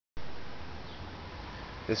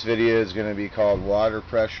This video is going to be called Water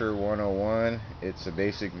Pressure 101. It's a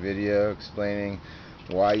basic video explaining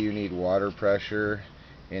why you need water pressure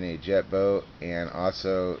in a jet boat, and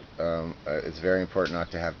also it's very important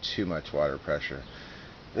not to have too much water pressure.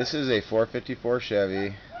 This is a 454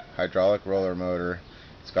 Chevy hydraulic roller motor.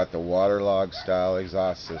 It's got the waterlog style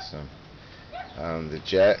exhaust system. The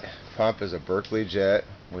jet pump is a Berkeley jet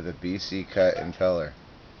with a BC cut impeller.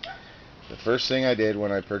 The first thing I did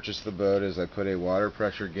when I purchased the boat is I put a water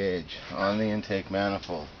pressure gauge on the intake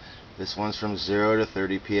manifold. This one's from 0 to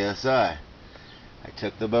 30 psi. I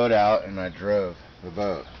took the boat out and I drove the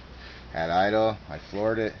boat. At idle, I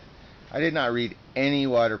floored it. I did not read any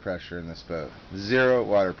water pressure in this boat. 0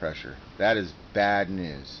 water pressure. That is bad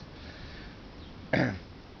news.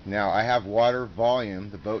 Now I have water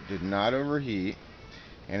volume. The boat did not overheat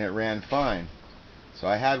and it ran fine. So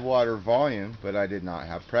I had water volume, but I did not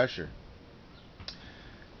have pressure.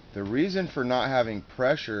 The reason for not having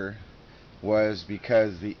pressure was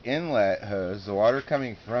because the inlet hose, the water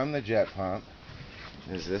coming from the jet pump,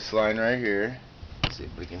 is this line right here. Let's see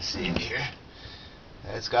if we can see it here.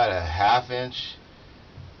 It's got a 1/2 inch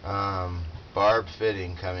barb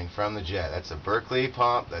fitting coming from the jet. That's a Berkeley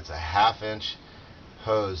pump. That's a 1/2 inch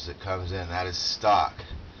hose that comes in. That is stock.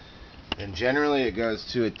 And generally it goes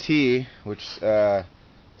to a T, which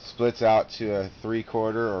splits out to a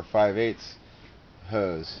 3/4 or 5/8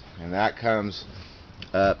 hose, and that comes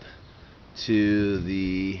up to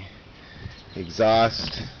the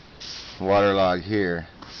exhaust waterlog here.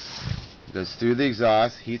 It goes through the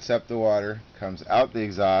exhaust, heats up the water, comes out the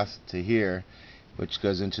exhaust to here, which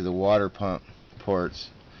goes into the water pump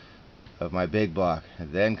ports of my big block.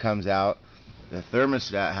 It then comes out the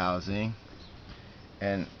thermostat housing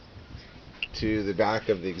and to the back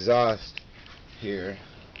of the exhaust here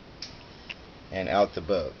and out the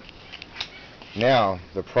boat. Now,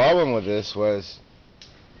 the problem with this was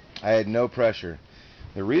I had no pressure.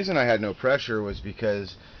 The reason I had no pressure was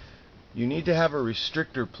because you need to have a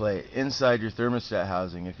restrictor plate inside your thermostat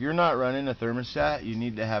housing. If you're not running a thermostat, you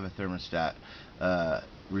need to have a thermostat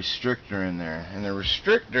restrictor in there. And the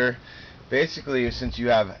restrictor, basically, since you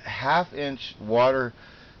have 1/2 inch water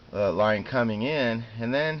line coming in,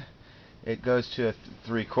 and then it goes to a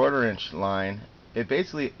 3/4 inch line, it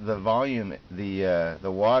basically, the volume, the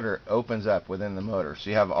water opens up within the motor. So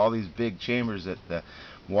you have all these big chambers that the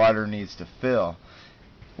water needs to fill.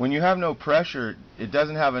 When you have no pressure, it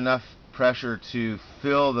doesn't have enough pressure to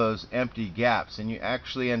fill those empty gaps, and you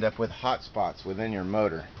actually end up with hot spots within your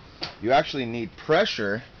motor. You actually need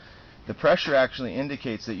pressure. The pressure actually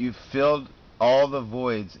indicates that you've filled all the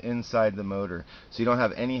voids inside the motor, so you don't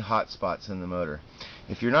have any hot spots in the motor.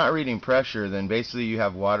 If you're not reading pressure, then basically you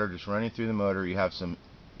have water just running through the motor. You have some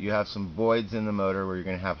voids in the motor where you're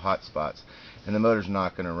going to have hot spots, and the motor's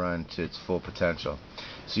not going to run to its full potential.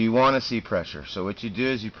 So you want to see pressure. So what you do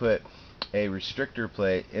is you put a restrictor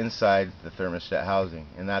plate inside the thermostat housing,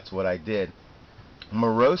 and that's what I did.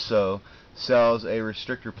 Moroso sells a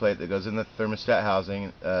restrictor plate that goes in the thermostat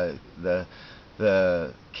housing.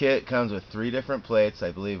 The kit comes with 3 different plates. I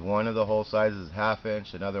believe one of the hole sizes is 1/2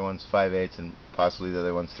 inch, another one's 5/8, and possibly the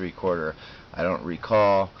other one's 3/4. I don't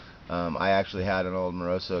recall. I actually had an old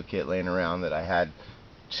Moroso kit laying around that I had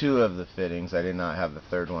 2 of the fittings. I did not have the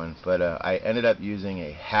 3rd one, but I ended up using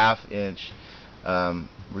a 1/2 inch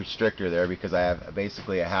restrictor there because I have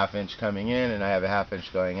basically a 1/2 inch coming in and I have a 1/2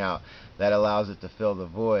 inch going out. That allows it to fill the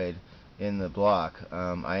void in the block.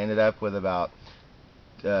 I ended up with about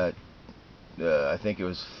I think it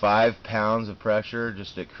was 5 pounds of pressure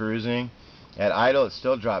just at cruising. At idle, it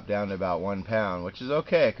still dropped down to about 1 pound, which is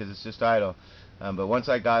okay because it's just idle. But once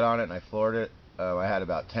I got on it and I floored it, I had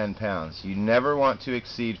about 10 pounds. You never want to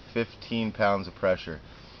exceed 15 pounds of pressure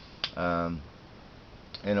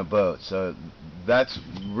in a boat. So that's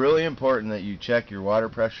really important that you check your water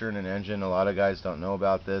pressure in an engine. A lot of guys don't know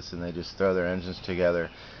about this and they just throw their engines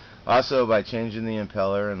together. Also, by changing the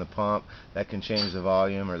impeller and the pump, that can change the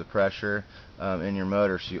volume or the pressure in your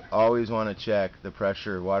motor. So you always want to check the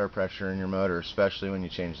pressure, water pressure in your motor, especially when you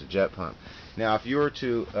change the jet pump. Now, if you were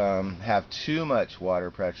to have too much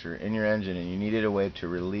water pressure in your engine and you needed a way to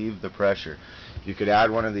relieve the pressure, you could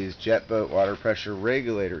add one of these jet boat water pressure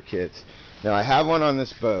regulator kits. Now, I have one on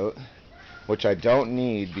this boat, which I don't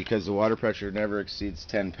need because the water pressure never exceeds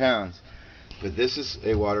 10 pounds. But this is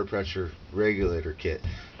a water pressure regulator kit.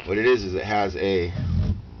 What it is it has a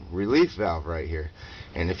relief valve right here.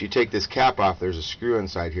 And if you take this cap off, there's a screw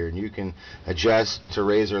inside here, and you can adjust to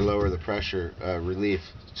raise or lower the pressure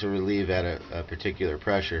to relieve at a particular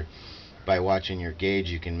pressure. By watching your gauge,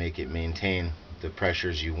 you can make it maintain the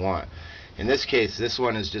pressures you want. In this case, this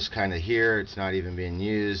one is just kind of here. It's not even being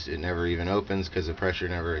used. It never even opens because the pressure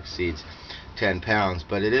never exceeds 10 pounds.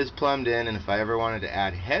 But it is plumbed in, and if I ever wanted to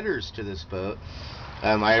add headers to this boat,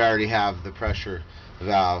 I'd already have the pressure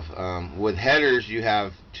valve. With headers, you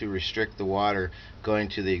have to restrict the water going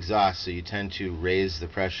to the exhaust, so you tend to raise the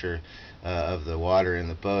pressure of the water in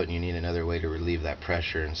the boat, and you need another way to relieve that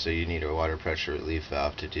pressure, and so you need a water pressure relief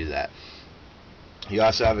valve to do that. You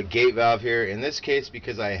also have a gate valve here. In this case,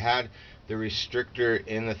 because I had the restrictor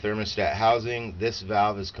in the thermostat housing, this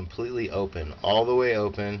valve is completely open, all the way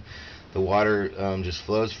open. The water just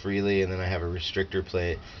flows freely, and then I have a restrictor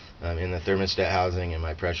plate in the thermostat housing, and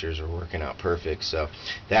my pressures are working out perfect. So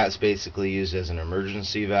that's basically used as an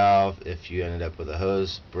emergency valve. If you ended up with a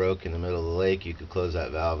hose broke in the middle of the lake, you could close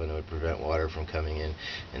that valve and it would prevent water from coming in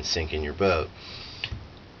and sinking your boat.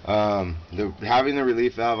 Having the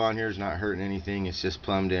relief valve on here is not hurting anything. It's just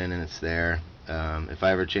plumbed in and it's there. If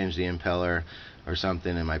I ever change the impeller or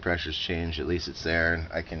something and my pressures change, at least it's there and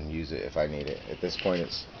I can use it if I need it. At this point,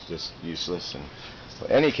 it's just useless.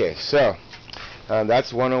 In any case, so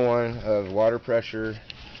that's 101 of water pressure.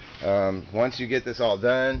 Once you get this all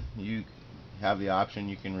done, you have the option,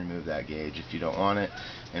 you can remove that gauge if you don't want it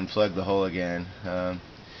and plug the hole again.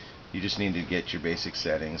 You just need to get your basic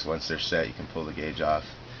settings. Once they're set, you can pull the gauge off.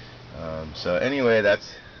 So anyway,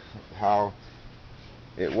 that's how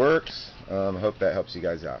it works. I hope that helps you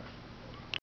guys out.